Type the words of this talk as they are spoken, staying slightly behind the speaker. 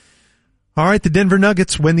All right, the Denver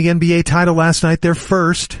Nuggets win the NBA title last night, their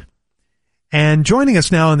first. And joining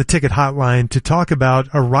us now on the ticket hotline to talk about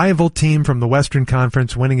a rival team from the Western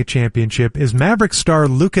Conference winning a championship is Maverick star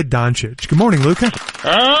Luka Doncic. Good morning, Luka.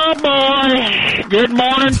 Oh, boy. Good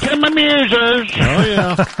morning to my Musers. Oh,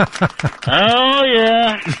 yeah. Oh,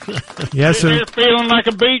 yeah. Yes, sir. You're feeling like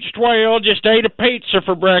a beached whale. Just ate a pizza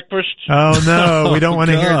for breakfast. Oh, no. We don't want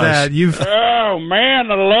to hear that. Oh,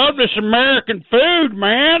 man. I love this American food,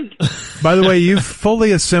 man. By the way, you've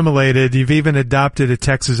fully assimilated. You've even adopted a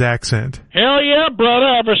Texas accent. Hell yeah, brother.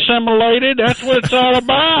 I've assimilated. That's what it's all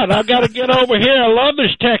about. I got to get over here. I love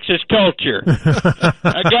this Texas culture.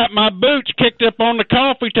 I got my boots kicked up on the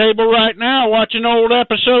coffee table right now watching old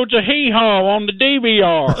episodes of Hee Haw on the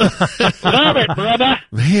DVR. Love it, brother.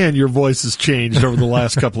 Man, your voice has changed over the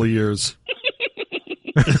last couple of years.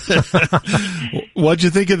 What'd you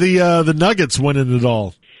think of the Nuggets winning it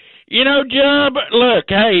all? You know, Jub, look,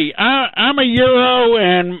 hey, I'm a Euro,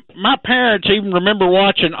 and my parents even remember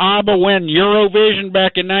watching ABBA win Eurovision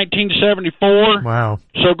back in 1974. Wow.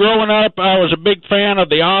 So growing up, I was a big fan of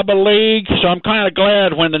the ABBA League, so I'm kind of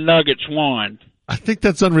glad when the Nuggets won. I think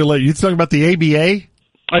that's unrelated. You talking about the ABA?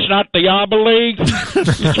 That's not the ABBA League?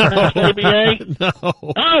 It's pronounced ABA? No.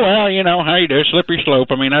 Oh, well, you know, how you do, slippery slope.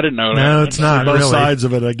 I mean, I didn't know that. No, it's not, both really. sides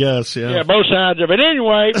of it, I guess, yeah. Yeah, both sides of it.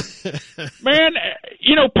 Anyway, man,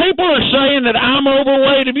 you know, people are saying that I'm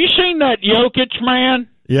overweight. Have you seen that Jokic, man?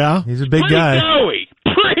 Yeah? He's a big Pretty guy. doughy.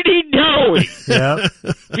 Pretty doughy. Yeah.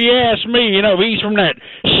 If you ask me, you know, he's from that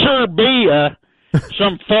Serbia,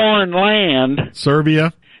 some foreign land.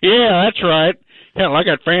 Serbia? Yeah, that's right. Hell, I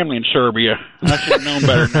got family in Serbia. I should have known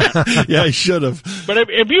better than that. Yeah, he should have. But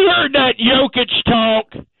if you heard that Jokic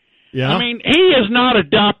talk, Yeah? I mean, he has not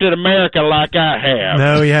adopted America like I have.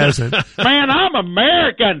 No, he hasn't. Man, I'm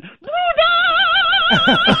American.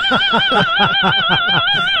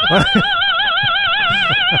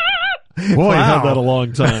 Boy, he Wow. had that a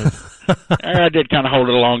long time. I did kind of hold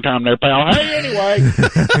it a long time there, pal. Hey, anyway.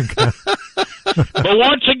 But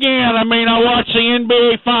once again, I mean, I watched the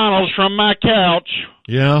NBA Finals from my couch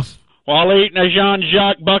Yeah? while eating a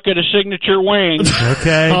Jean-Jacques bucket of signature wings.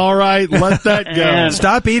 Okay. All right, let that go. And-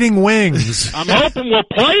 Stop eating wings. I'm hoping we'll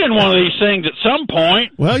play in one of these things at some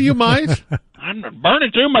point. Well, you might. I'm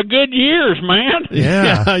burning through my good years, man.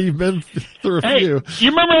 Yeah. You've been through a Hey, few. you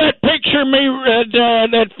remember that picture of me,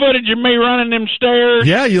 that footage of me running them stairs?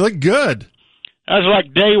 Yeah, you look good. That was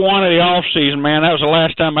like day one of the off season, man. That was the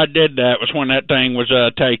last time I did that. Was when that thing was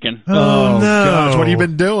taken. Oh, no. Gosh, what have you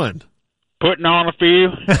been doing? Putting on a few.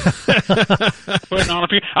 Putting on a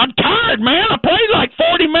few. I'm tired, man. I played like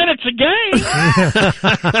 40 minutes a game.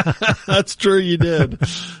 That's true, you did.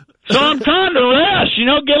 So I'm trying to rest, you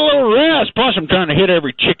know, get a little rest. Plus, I'm trying to hit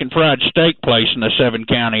every chicken fried steak place in the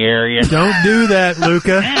 7-county area. Don't do that,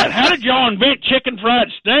 Luka. Man, how did y'all invent chicken fried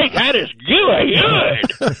steak? That is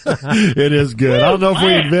good. It is good. I don't know if we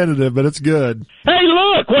Man. invented it, but it's good. Hey,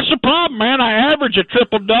 look, what's the problem, man? I average a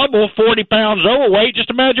triple-double, 40 pounds overweight. Just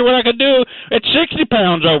imagine what I could do at 60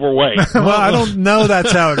 pounds overweight. Well, I don't know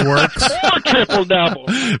that's how it works. Or triple-double.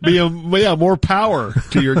 More power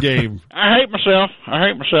to your game. I hate myself,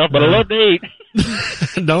 but I love to eat.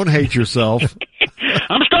 Don't hate yourself.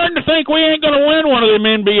 I'm starting to think we ain't going to win one of them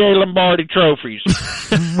NBA Lombardi trophies.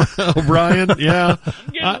 O'Brien, yeah. I'm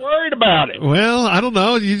getting worried about it. Well, I don't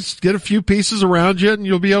know. You just get a few pieces around you and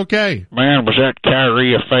you'll be okay. Man, was that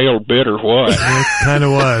Kyrie a failed bid or what? It kind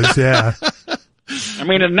of was, yeah. I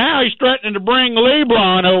mean, and now he's threatening to bring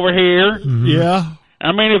LeBron over here. Mm-hmm. Yeah.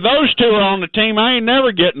 I mean, if those two are on the team, I ain't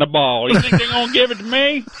never getting the ball. You think they're going to give it to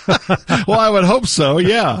me? Well, I would hope so,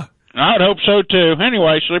 yeah. I'd hope so, too.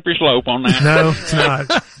 Anyway, slippery slope on that. No, it's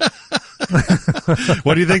not.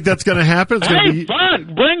 What do you think that's going to happen? It's going to Hey, be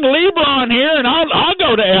fun. Bring LeBron here, and I'll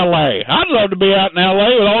go to L.A. I'd love to be out in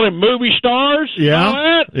L.A. with all them movie stars. and Yeah, all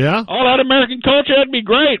that. yeah. All that American culture, that'd be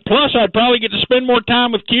great. Plus, I'd probably get to spend more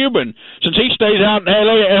time with Cuban, since he stays out in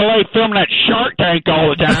L.A. filming that Shark Tank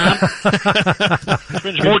all the time.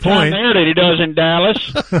 Spends more time there than he does in Dallas.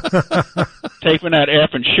 Taping that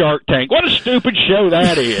effing Shark Tank. What a stupid show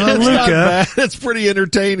that is. Oh, It's not Luka. bad. It's pretty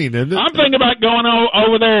entertaining, isn't it? I'm thinking about going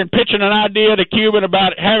over there and pitching an idea to Cuban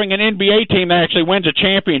about having an NBA team that actually wins a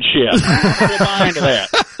championship. We'll buy into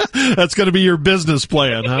that. That's going to be your business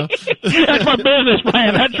plan, huh? That's my business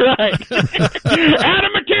plan. That's right. Out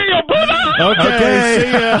of material, brother. Okay.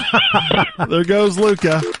 See ya. There goes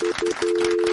Luka.